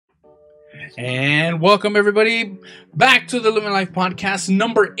And welcome everybody back to the Livin Life podcast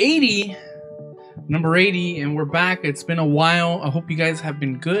number 80. Number 80, and we're back. It's been a while. I hope you guys have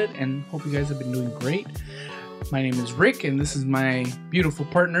been good and hope you guys have been doing great. My name is Rick, and this is my beautiful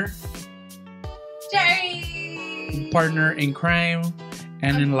partner, Jerre. Partner in crime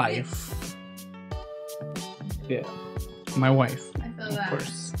and in life. Yeah, my wife, I feel of that.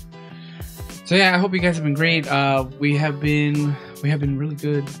 course. So yeah, I hope you guys have been great. We have been really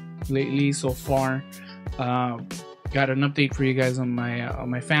good lately so far. Got an update for you guys on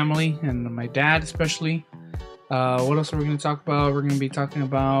my family and my dad especially. What else are we going to talk about? We're going to be talking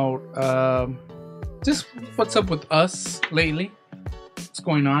about just what's up with us lately, what's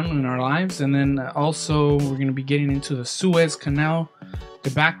going on in our lives, and then also we're going to be getting into the Suez Canal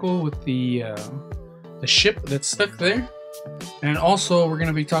debacle with the ship that's stuck there. And also we're going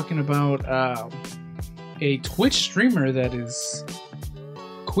to be talking about a Twitch streamer that is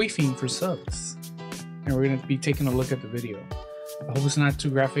queefing for subs. And we're going to be taking a look at the video. I hope it's not too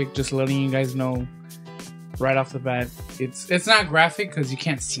graphic, just letting you guys know right off the bat. It's not graphic because you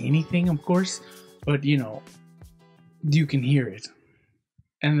can't see anything, of course. But, you know, you can hear it.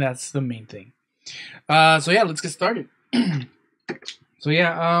 And that's the main thing. So yeah, let's get started. So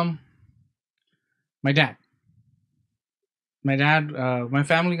yeah, my dad, my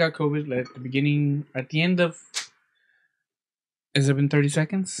family got COVID at the end of, has it been 30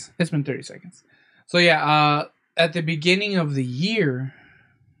 seconds? It's been 30 seconds. So yeah, at the beginning of the year,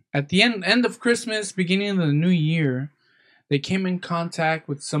 at the end of Christmas, beginning of the new year, they came in contact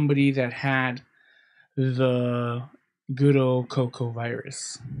with somebody that had the good old cocoa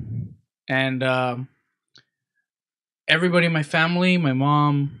virus. And everybody in my family, my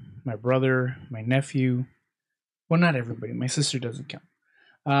mom, my brother, my nephew, well, not everybody, my sister doesn't count,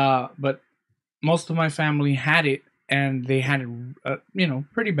 but most of my family had it, and they had it,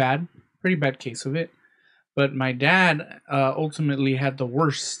 pretty bad case of it. But my dad ultimately had the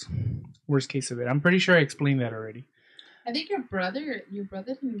worst case of it. I'm pretty sure I explained that already. I think your brother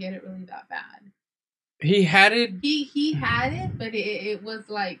didn't get it really that bad. He had it. He had it, but it was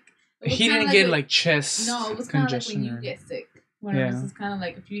like he didn't get like chest. No, it was kind of like when you get sick. When yeah. It's kind of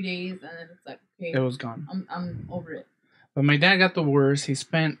like a few days, and then it's like, okay, it was gone. I'm over it. But my dad got the worst. He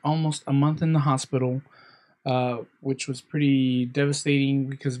spent almost a month in the hospital, which was pretty devastating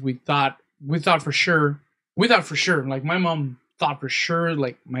because we thought for sure. Like my mom thought for sure,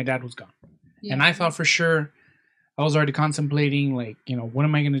 like my dad was gone, and I thought for sure. I was already contemplating, like, what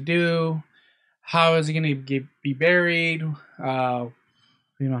am I gonna do? How is he gonna be buried? How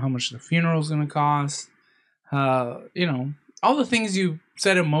much the funeral's gonna cost? All the things you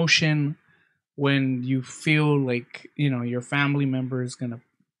set in motion when you feel like your family member is gonna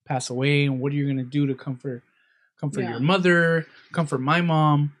pass away, and what are you gonna do to comfort your mother, comfort my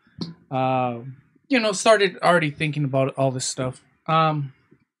mom? Started already thinking about all this stuff.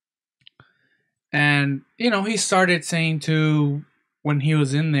 And he started saying too, when he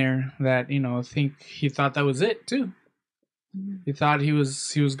was in there, that I think he thought that was it too. Mm-hmm. He thought he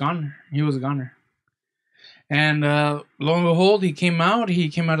was gone. He was a goner. And lo and behold, he came out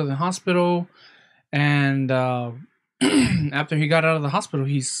of the hospital, and after he got out of the hospital,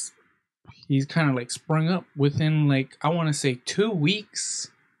 he's kind of like sprung up within, like, I want to say 2 weeks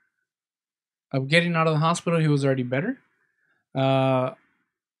of getting out of the hospital. He was already better.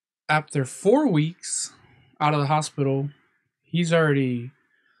 After 4 weeks out of the hospital, he's already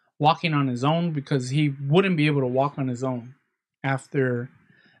walking on his own, because he wouldn't be able to walk on his own after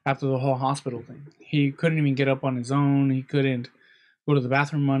the whole hospital thing. He couldn't even get up on his own. He couldn't go to the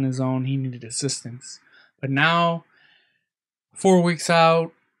bathroom on his own. He needed assistance. But now, 4 weeks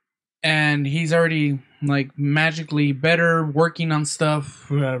out, and he's already like magically better, working on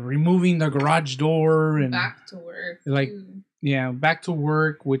stuff, removing the garage door, and back to work. Like, yeah, back to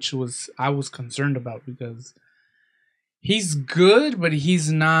work, which I was concerned about, because he's good, but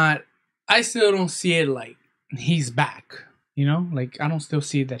he's not. I still don't see it like he's back. Like, I don't still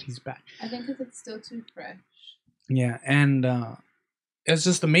see that he's back. I think because it's still too fresh. Yeah, and it's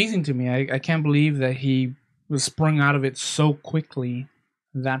just amazing to me. I can't believe that he was sprung out of it so quickly,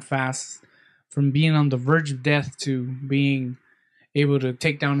 that fast, from being on the verge of death to being able to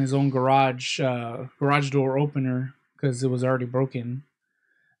take down his own garage door opener because it was already broken.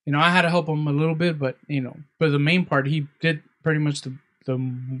 I had to help him a little bit, but for the main part, he did pretty much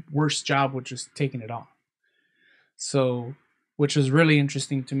the worst job, which is taking it off. So, which was really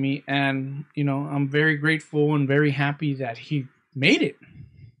interesting to me, and I'm very grateful and very happy that he made it.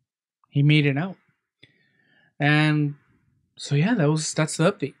 He made it out, and so yeah, that's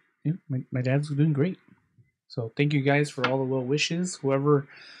the update. My dad's doing great. So thank you guys for all the well wishes. Whoever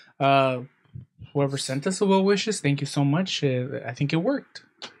Uh, whoever sent us the well wishes, thank you so much. I think it worked.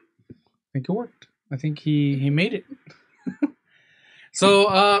 I think he made it.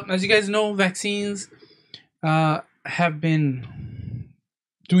 So, as you guys know, vaccines have been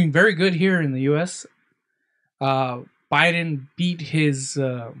doing very good here in the U.S. Biden beat his,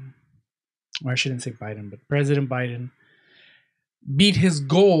 or I shouldn't say Biden, but President Biden beat his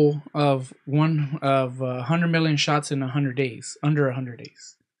goal of 100 million shots in 100 days, under 100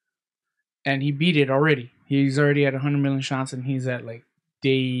 days, and he beat it already. He's already at 100 million shots, and he's at like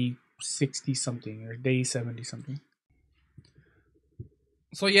day 60 something or day 70 something.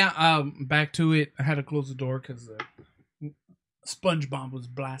 So yeah, back to it. I had to close the door because SpongeBob was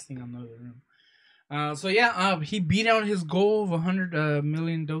blasting on the other room. So yeah, he beat out his goal of 100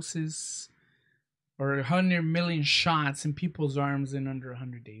 million doses or 100 million shots in people's arms in under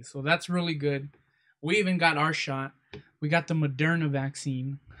 100 days. So that's really good. We even got our shot. We got the Moderna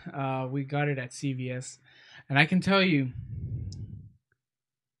vaccine. We got it at CVS. And I can tell you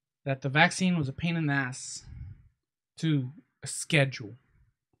that the vaccine was a pain in the ass to schedule.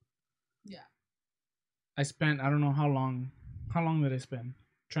 Yeah. I spent, I don't know how long did I spend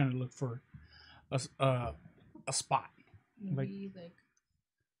trying to look for a spot? Maybe like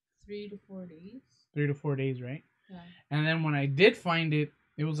 3 to 4 days. 3 to 4 days, right? Yeah. And then when I did find it,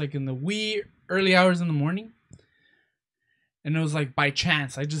 it was like in the wee early hours in the morning. And it was like by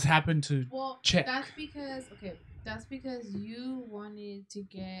chance. I just happened to check. That's because you wanted to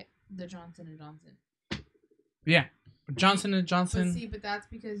get the Johnson & Johnson. Yeah. Johnson & Johnson. But that's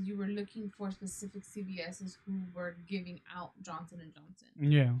because you were looking for specific CVSs who were giving out Johnson & Johnson.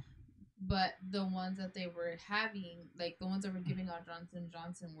 Yeah. But the ones that they were having, like the ones that were giving out Johnson &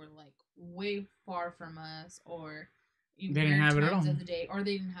 Johnson were like way far from us, or they didn't have it at all. Of the day, or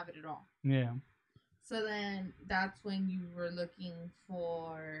they didn't have it at all. Yeah. So then that's when you were looking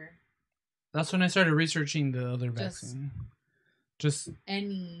for. That's when I started researching the other vaccine. Just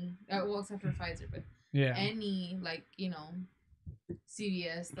any, well, except for Pfizer, but yeah, any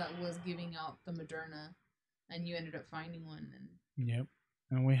CVS that was giving out the Moderna, and you ended up finding one. And yep,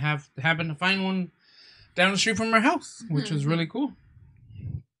 and we happened to find one down the street from our house, which was really cool.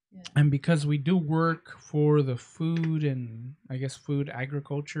 Yeah. And because we do work for the food and I guess food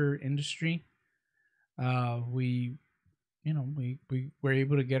agriculture industry, we were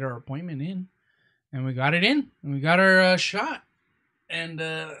able to get our appointment in, and we got it in, and we got our shot, and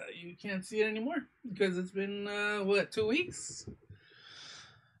you can't see it anymore because it's been 2 weeks.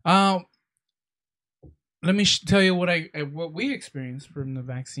 Let me tell you what we experienced from the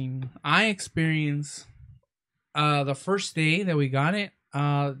vaccine. I experienced the first day that we got it.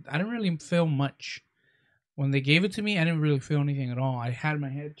 I didn't really feel much when they gave it to me. I didn't really feel anything at all. I had my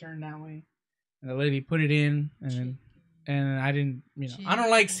head turned that way. And the lady put it in, and I didn't, I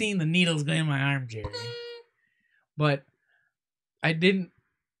don't like seeing the needles go in my arm, Jerry. But I didn't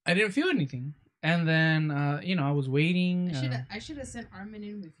feel anything. And then, I was waiting. I should have sent Armin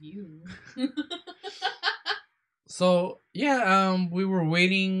in with you. So, yeah, we were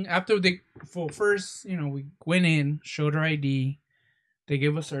waiting. After first, we went in, showed our ID. They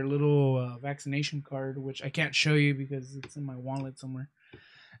gave us our little vaccination card, which I can't show you because it's in my wallet somewhere.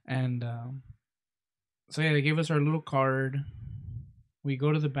 And, so yeah, they gave us our little card. We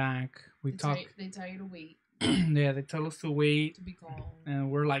go to the back. We talk. They tell you to wait. Yeah, they tell us to wait. To be called. And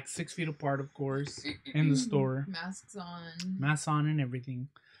we're like 6 feet apart, of course, in the store. Masks on. Masks on and everything.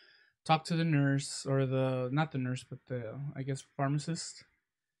 Talk to the nurse, or not the nurse, but the, I guess, pharmacist.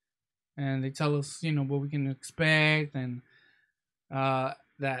 And they tell us, what we can expect, and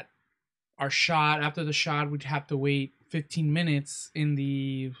that our shot, after the shot, we'd have to wait 15 minutes in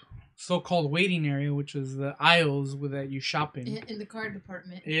the so-called waiting area, which is the aisles that you shop in the card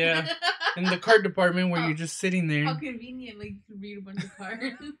department. Yeah, in the card department where you're just sitting there. How convenient! Like, you can read a bunch of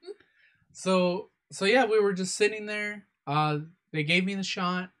cards. So yeah, we were just sitting there. They gave me the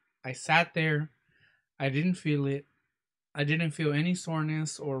shot. I sat there. I didn't feel it. I didn't feel any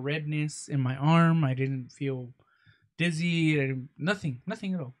soreness or redness in my arm. I didn't feel dizzy. Nothing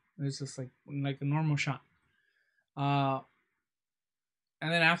at all. It was just like a normal shot.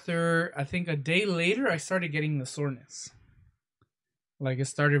 And then after, I think a day later, I started getting the soreness. Like, it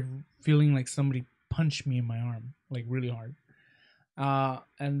started feeling like somebody punched me in my arm, like really hard.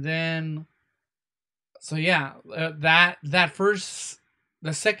 And then, so yeah, the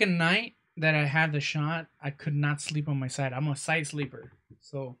second night that I had the shot, I could not sleep on my side. I'm a side sleeper.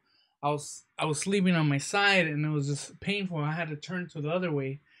 So I was sleeping on my side, and it was just painful. I had to turn to the other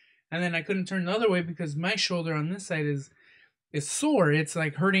way. And then I couldn't turn the other way because my shoulder on this side is sore. It's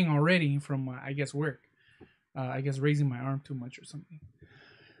like hurting already from, I guess, work. I guess raising my arm too much or something.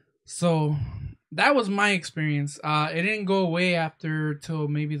 So that was my experience. It didn't go away after till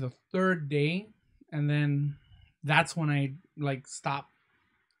maybe the third day, and then that's when I like stopped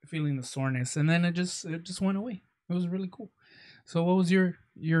feeling the soreness, and then it just went away. It was really cool. So what was your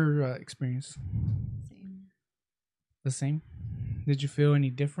experience? Same. The same? Did you feel any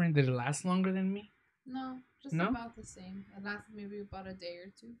different? Did it last longer than me? No, just No? about the same. It lasted maybe about a day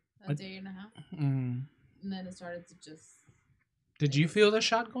or two, a day and a half, Mm. and then it started to just. Did you feel the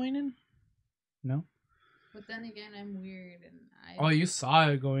shot going in? No. But then again, I'm weird, and Oh, you saw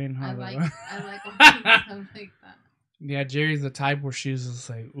it go in, huh? I like stuff like that. Yeah, Jerry's the type where she's just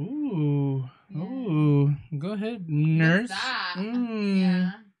like, ooh, Yeah. ooh, go ahead, nurse. What's that? Mm.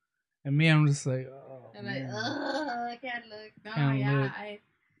 Yeah. And me, I'm just like, oh, I'm like, man. I can't look. No, Can't yeah, look.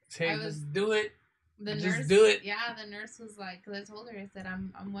 Hey, just do it. The Just nurse, do it. Yeah, the nurse was like, because I told her, I said,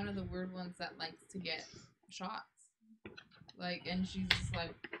 I'm one of the weird ones that likes to get shots. Like, and she's just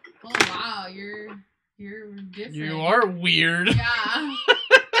like, oh wow, you're different. You are weird. Yeah.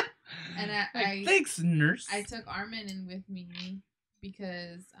 And I thanks, nurse. I took Armin in with me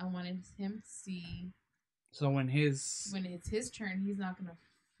because I wanted him to see. So when it's his turn, he's not gonna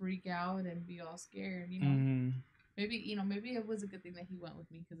freak out and be all scared, you know. Maybe it was a good thing that he went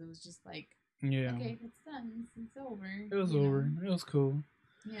with me because it was just like, yeah, okay, it's done, it's over. It was over. It was cool.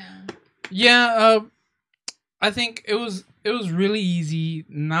 Yeah. Yeah. I think it was really easy,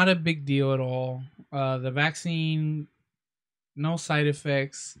 not a big deal at all. The vaccine, no side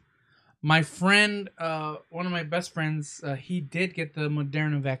effects. My friend, one of my best friends, he did get the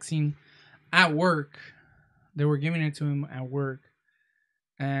Moderna vaccine at work. They were giving it to him at work.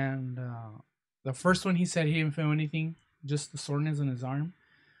 And the first one, he said he didn't feel anything, just the soreness in his arm.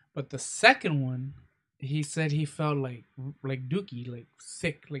 But the second one, he said he felt like dookie, like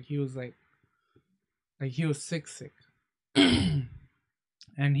sick, like he was sick.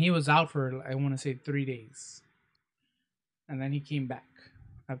 And he was out for, I want to say, 3 days. And then he came back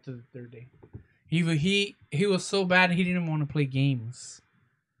after the third day. He was so bad he didn't want to play games.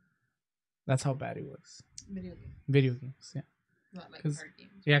 That's how bad he was. Video games, yeah. Not like card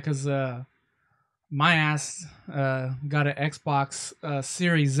games. Yeah, because my ass got an Xbox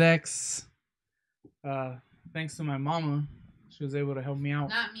Series X. Thanks to my mama, she was able to help me out.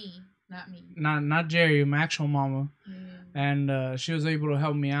 Not me. Not Jerry, my actual mama. Mm. And she was able to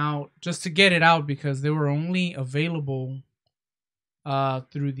help me out just to get it out because they were only available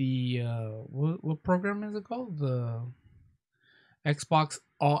through the what program is it called? The Xbox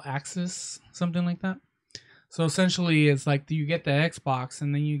All Access, something like that. So essentially, it's like you get the Xbox,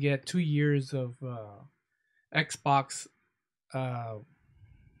 and then you get 2 years of Xbox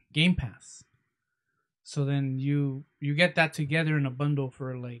Game Pass. So then you get that together in a bundle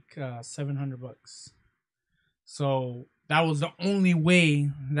for like $700. So that was the only way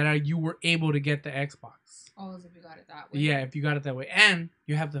that you were able to get the Xbox. Oh, if you got it that way. Yeah, if you got it that way, and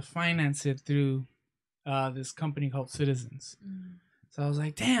you have to finance it through this company called Citizens. Mm. So I was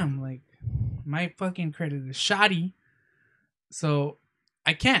like, damn, like my fucking credit is shoddy. So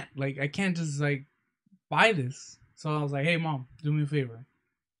I can't just like buy this. So I was like, hey mom, do me a favor.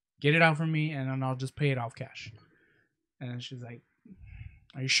 Get it out for me and then I'll just pay it off cash. And she's like,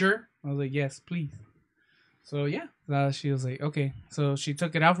 are you sure? I was like, yes, please. So yeah, she was like, okay. So she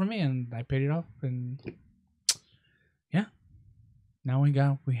took it out for me and I paid it off. And yeah, now we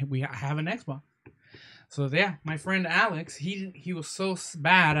have an Xbox. So yeah, my friend Alex, he was so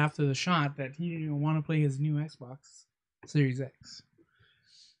bad after the shot that he didn't even want to play his new Xbox Series X.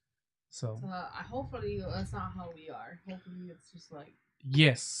 So hopefully that's not how we are. Hopefully it's just like,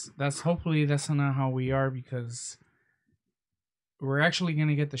 yes, that's not how we are because we're actually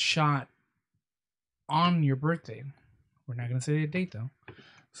gonna get the shot on your birthday. We're not gonna say the date though.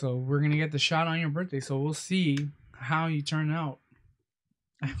 So we're gonna get the shot on your birthday. So we'll see how you turn out.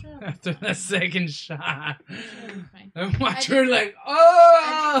 After the second shot, and watch her like,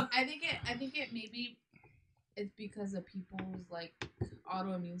 oh. I think it maybe it's because of people's like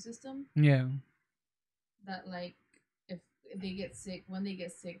autoimmune system. Yeah. That like if they get sick, when they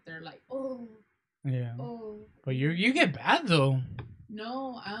get sick, they're like, oh. Yeah. Oh. But you get bad though.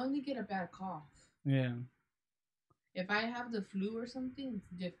 No, I only get a bad cough. Yeah. If I have the flu or something, it's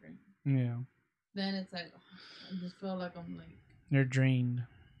different. Yeah. Then it's like I just feel like I'm like. They're drained.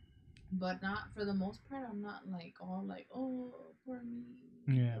 But not for the most part. I'm not like all like, oh, poor me.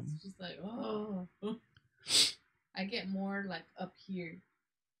 Yeah. It's just like, oh. I get more like up here.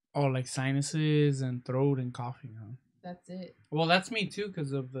 Oh, like sinuses and throat and coughing, huh? That's it. Well, that's me too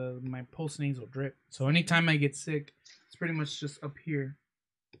because of my postnasal drip. So anytime I get sick, it's pretty much just up here.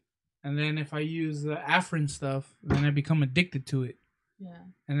 And then if I use the Afrin stuff, then I become addicted to it. Yeah.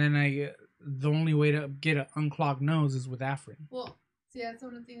 And then the only way to get an unclogged nose is with Afrin. Well, see, that's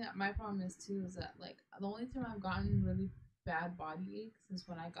one thing that my problem is too. Is that like the only time I've gotten really bad body aches is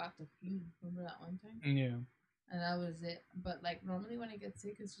when I got the flu. Remember that one time? Yeah. And that was it. But like normally when I get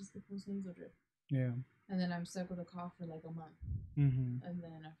sick, it's just the post-nasal drip. Yeah. And then I'm stuck with a cough for like a month. Mm-hmm. And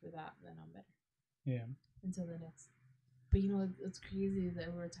then after that, then I'm better. Yeah. Until the next. But you know, it's crazy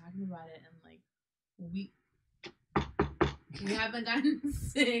that we were talking about it and like we haven't gotten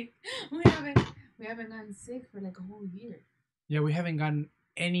sick. We haven't gotten sick for like a whole year. Yeah, we haven't gotten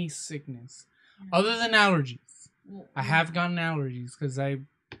any sickness other than allergies. Well, I have gotten allergies because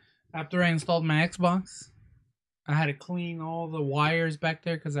after I installed my Xbox, I had to clean all the wires back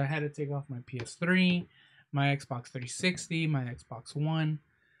there because I had to take off my PS3, my Xbox 360, my Xbox One.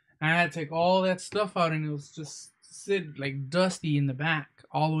 I had to take all that stuff out, and it was just sit like dusty in the back,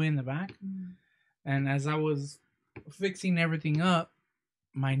 all the way in the back. Mm-hmm. And as I was fixing everything up,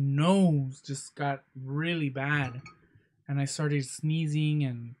 my nose just got really bad, and I started sneezing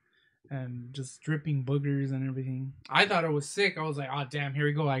and just dripping boogers and everything. I thought I was sick. I was like, "Oh damn, here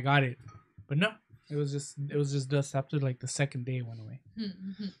we go, I got it." But no, it was just dust. After like the second day, it went away.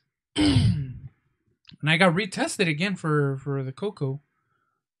 And I got retested again for the cocoa.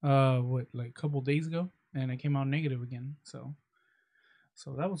 Like a couple days ago, and I came out negative again. So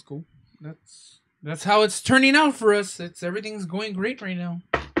that was cool. That's how it's turning out for us. Everything's going great right now.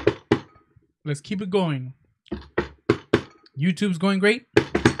 Let's keep it going. YouTube's going great,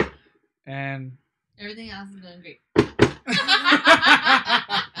 and everything else is going great.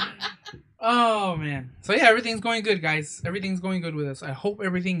 Oh man. So yeah, everything's going good, guys. Everything's going good with us. I hope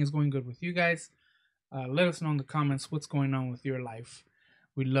everything is going good with you guys. Let us know in the comments what's going on with your life.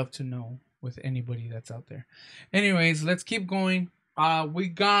 We'd love to know with anybody that's out there. Anyways, let's keep going. We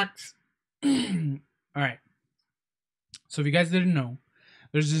got... All right. So if you guys didn't know,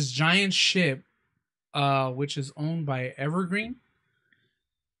 there's this giant ship which is owned by Evergreen.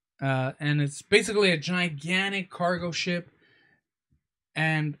 And it's basically a gigantic cargo ship.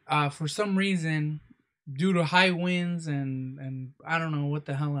 And for some reason, due to high winds and I don't know what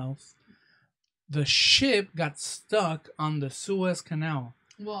the hell else, the ship got stuck on the Suez Canal.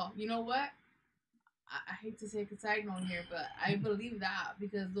 Well, you know what? I hate to take a side note here, but I believe that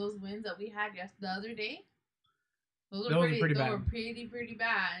because those winds that we had the other day, those were pretty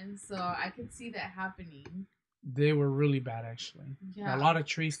bad. So I could see that happening. They were really bad, actually. Yeah. A lot of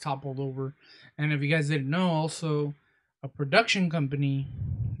trees toppled over. And if you guys didn't know, also, a production company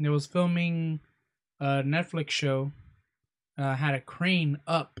that was filming a Netflix show had a crane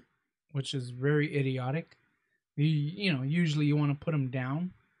up, which is very idiotic. Usually you want to put them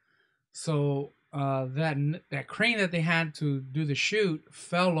down. So that crane that they had to do the shoot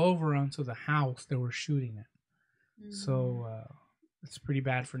fell over onto the house they were shooting at. Mm-hmm. So it's pretty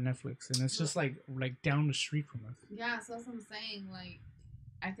bad for Netflix, and it's just like down the street from us. Yeah, so that's what I'm saying. Like,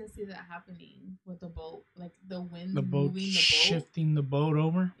 I can see that happening with the boat, like the wind, shifting the boat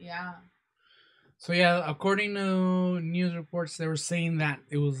over. Yeah. So yeah, according to news reports, they were saying that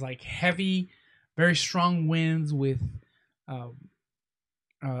it was like heavy, very strong winds with a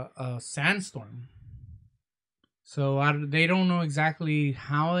sandstorm. So they don't know exactly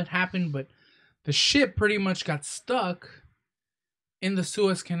how it happened, but the ship pretty much got stuck in the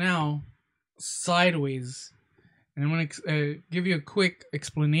Suez Canal sideways. And I'm gonna give you a quick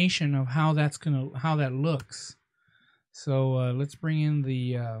explanation of how that looks. So let's bring in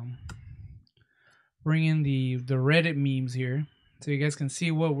the Reddit memes here, so you guys can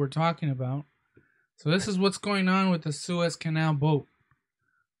see what we're talking about. So this is what's going on with the Suez Canal boat.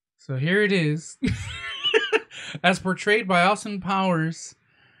 So here it is, as portrayed by Austin Powers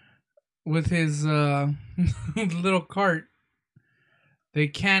with his little cart. They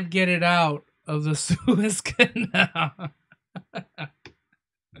can't get it out of the Suez Canal.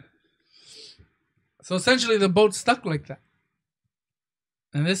 So essentially, the boat's stuck like that.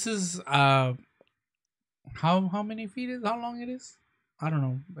 And this is how many feet is? How long it is? I don't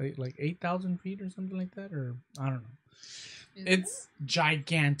know, like 8,000 feet or something like that, or I don't know. It's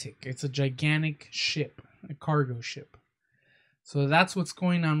gigantic. It's a gigantic ship, a cargo ship. So that's what's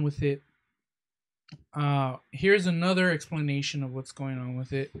going on with it. Here's another explanation of what's going on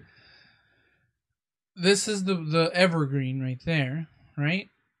with it. This is the evergreen right there, right?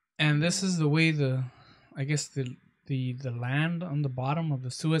 And this is the way the land on the bottom of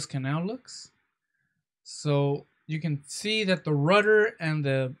the Suez Canal looks. So you can see that the rudder and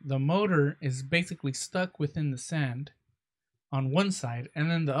the motor is basically stuck within the sand on one side, and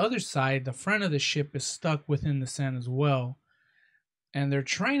then the other side, the front of the ship, is stuck within the sand as well. And they're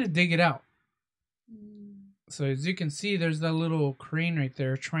trying to dig it out. So as you can see, there's that little crane right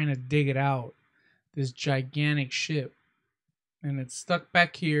there trying to dig it out. This gigantic ship. And it's stuck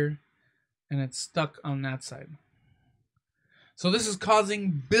back here. And it's stuck on that side. So this is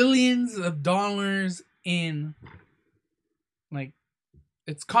causing billions of dollars in, like,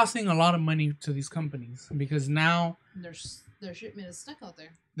 it's costing a lot of money to these companies because now their shipment is stuck out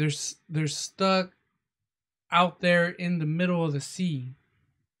there. They're stuck out there in the middle of the sea.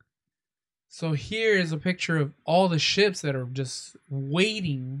 So here is a picture of all the ships that are just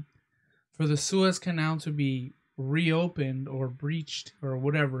waiting for the Suez Canal to be reopened or breached or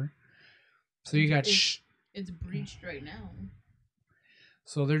whatever. So you got it's breached right now.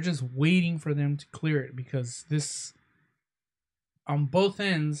 So they're just waiting for them to clear it because this, on both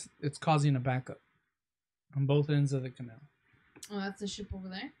ends, it's causing a backup. On both ends of the canal. Oh, that's the ship over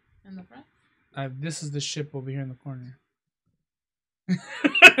there in the front? This is the ship over here in the corner.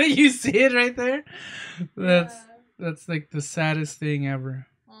 You see it right there? That's like the saddest thing ever.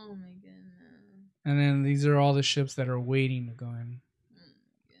 Oh my goodness. And then these are all the ships that are waiting to go in.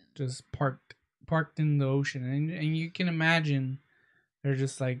 Just parked in the ocean. And you can imagine they're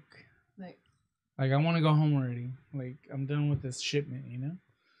just like I want to go home already. Like, I'm done with this shipment, you know?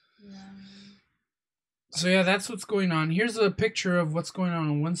 Yeah. So yeah, that's what's going on. Here's a picture of what's going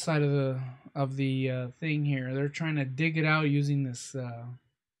on one side of the thing here. They're trying to dig it out using this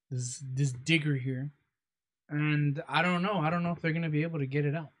digger here, and I don't know if they're gonna be able to get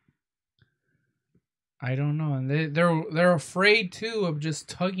it out. I don't know, and they're afraid too of just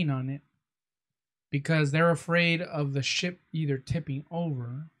tugging on it because they're afraid of the ship either tipping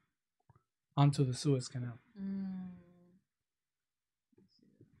over onto the Suez Canal.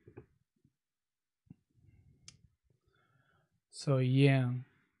 So yeah.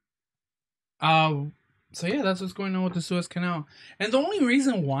 So yeah, that's what's going on with the Suez Canal. And the only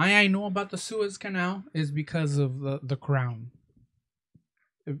reason why I know about the Suez Canal is because of the Crown.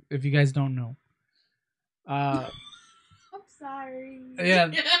 If you guys don't know. I'm sorry.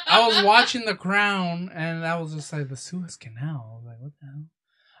 Yeah, I was watching The Crown and I was just like, the Suez Canal. I was like, what the hell?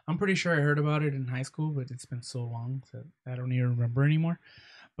 I'm pretty sure I heard about it in high school, but it's been so long that I don't even remember anymore.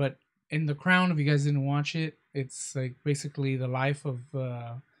 But in The Crown, if you guys didn't watch it, it's like basically the life of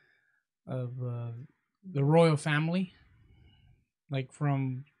the royal family, like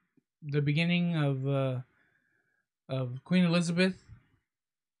from the beginning of Queen Elizabeth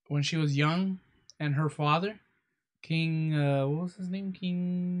when she was young, and her father, King what was his name?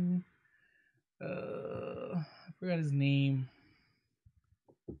 King I forgot his name.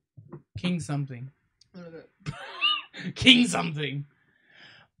 King something. King something.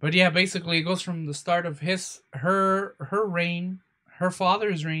 But yeah, basically it goes from the start of her reign, her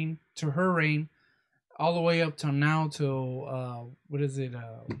father's reign, to her reign, all the way up till now till what is it?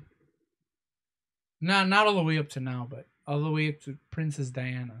 Not all the way up to now, but all the way up to Princess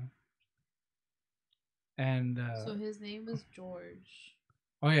Diana. And so his name was George.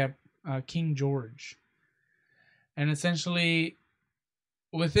 Oh yeah, King George. And essentially,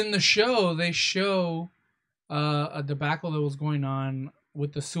 within the show, they show a debacle that was going on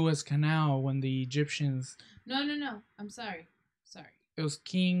with the Suez Canal when the Egyptians. No. I'm sorry. It was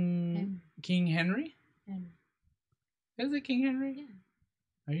King Henry. Henry. Is it King Henry?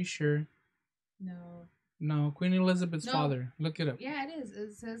 Yeah. Are you sure? No, Queen Elizabeth's father. Look it up. Yeah, it is.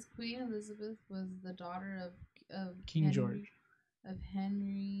 It says Queen Elizabeth was the daughter of King Henry, George. Of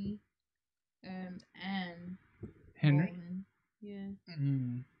Henry and Anne. Henry? Boleyn. Yeah.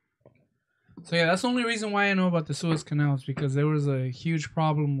 So yeah, that's the only reason why I know about the Suez Canal is because there was a huge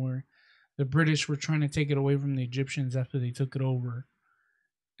problem where the British were trying to take it away from the Egyptians after they took it over.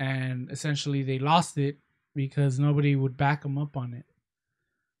 And essentially they lost it because nobody would back them up on it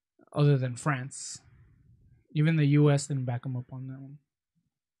other than France. Even the U.S. didn't back them up on that one.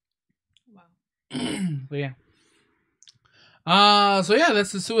 Wow. But yeah. So yeah,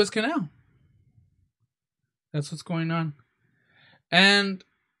 that's the Suez Canal. That's what's going on. And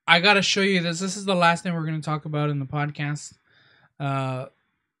I gotta show you this. This is the last thing we're gonna talk about in the podcast.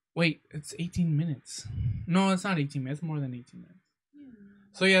 Wait, it's 18 minutes. No, it's not 18 minutes. It's more than 18 minutes.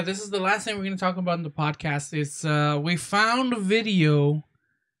 So yeah, this is the last thing we're gonna talk about in the podcast. It's we found a video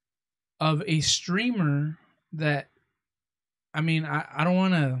of a streamer that, I mean, I don't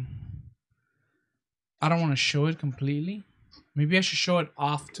want to show it completely. Maybe I should show it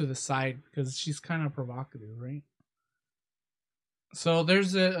off to the side because she's kind of provocative, right? So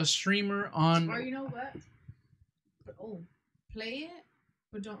there's a streamer on. Or you know what? Play it,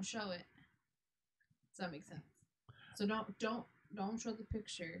 but don't show it. Does that make sense? So don't show the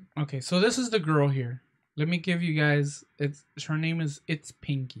picture. Okay, so this is the girl here. Let me give you guys. Her name is It's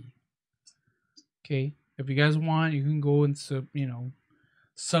Pinky. Okay, If you guys want, you can go and sub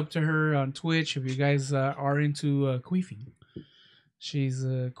to her on Twitch. If you guys are into queefing, she's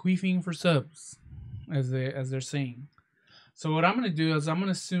queefing for subs, as they're saying. So what I'm gonna do is I'm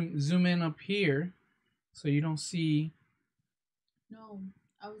gonna zoom in up here, so you don't see. No,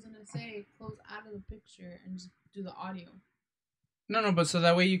 I was gonna say close out of the picture and just do the audio. No, but so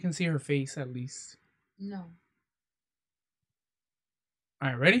that way you can see her face at least. No. All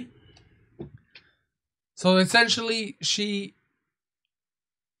right, ready? So essentially, she's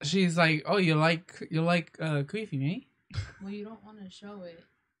like, "Oh, you like queefing, eh?" Well, you don't want to show it.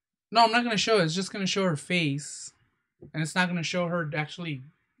 No, I'm not gonna show it. It's just gonna show her face, and it's not gonna show her actually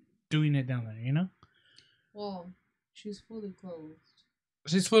doing it down there. You know? Well, she's fully clothed.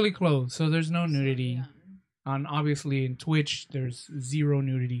 She's fully clothed, so there's no nudity. So, yeah. Obviously in Twitch, there's zero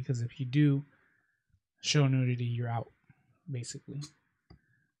nudity because if you do show nudity, you're out, basically.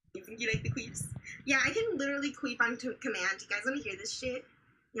 You think you like the queefs? Yeah, I can literally queef on command. You guys want to hear this shit?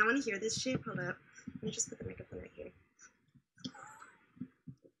 Y'all want to hear this shit? Hold up. Let me just put the microphone right here.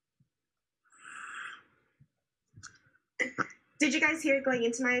 Did you guys hear it going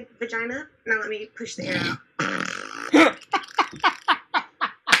into my vagina? Now let me push the air out.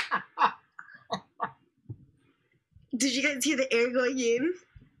 Did you guys hear the air going in?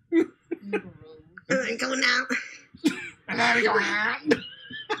 And then going out. And then going out.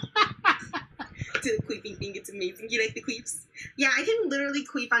 To the queefing thing, it's amazing. You like the queefs? Yeah, I can literally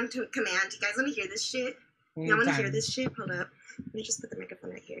queef on command. You guys want to hear this shit? Y'all want to hear this shit? Hold up. Let me just put the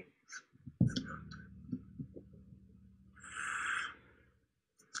microphone right here.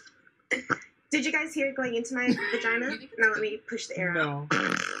 Did you guys hear it going into my vagina? Now let me push the air out.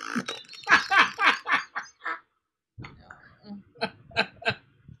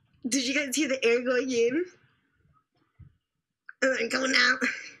 Did you guys hear the air going in? And then going out.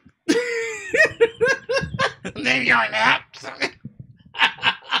 And then going out.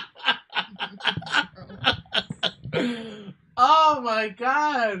 Oh my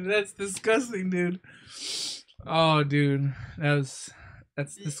god, that's disgusting, dude. Oh, dude, that's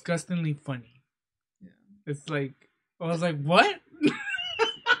disgustingly funny. Yeah. It's like I was like, what?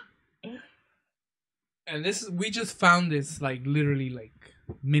 And we just found this like literally like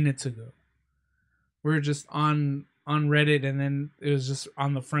minutes ago. We're just on Reddit, and then it was just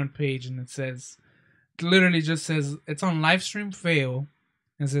on the front page, and it literally just says it's on livestream fail,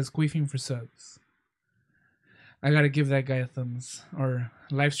 and it says queefing for subs. I gotta give that guy a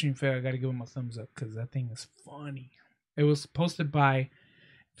livestream fail. I gotta give him a thumbs up because that thing is funny. It was posted by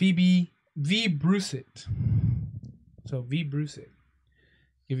V Bruceit. So V Bruceit.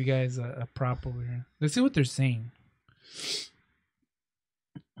 Give you guys a prop over here. Let's see what they're saying.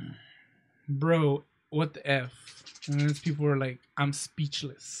 Bro, what the F? And then people were like, I'm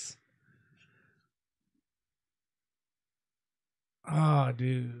speechless. Oh,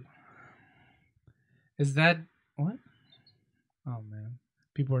 dude. Is that what? Oh man.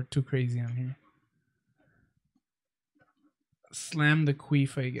 People are too crazy on here. Slam the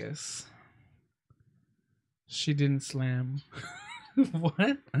queef, I guess. She didn't slam.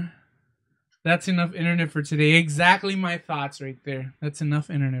 What? That's enough internet for today. Exactly my thoughts right there. That's enough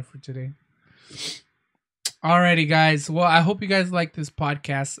internet for today. Alrighty, guys. Well, I hope you guys like this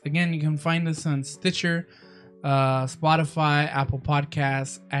podcast. Again, you can find us on Stitcher, Spotify, Apple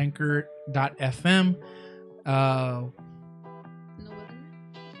Podcasts, Anchor.fm. No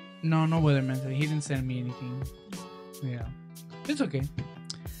Weatherman. He didn't send me anything. Yeah. It's okay.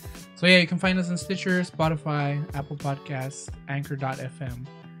 So yeah, you can find us on Stitcher, Spotify, Apple Podcasts, Anchor.fm.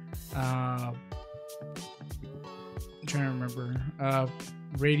 I'm trying to remember.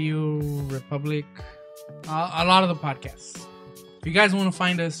 RadioPublic. A lot of the podcasts. If you guys want to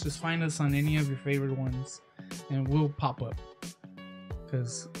find us, just find us on any of your favorite ones, and we'll pop up.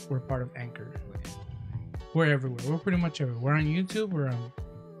 Because we're part of Anchor. We're everywhere. We're pretty much everywhere. We're on YouTube. We're on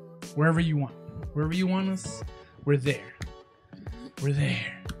wherever you want. Wherever you want us, we're there. We're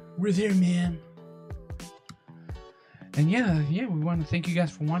there. We're there, man. And yeah, we want to thank you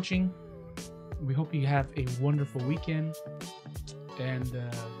guys for watching. We hope you have a wonderful weekend. And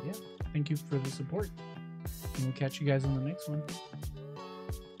yeah, thank you for the support. And we'll catch you guys on the next one.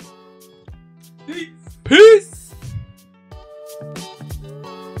 Peace.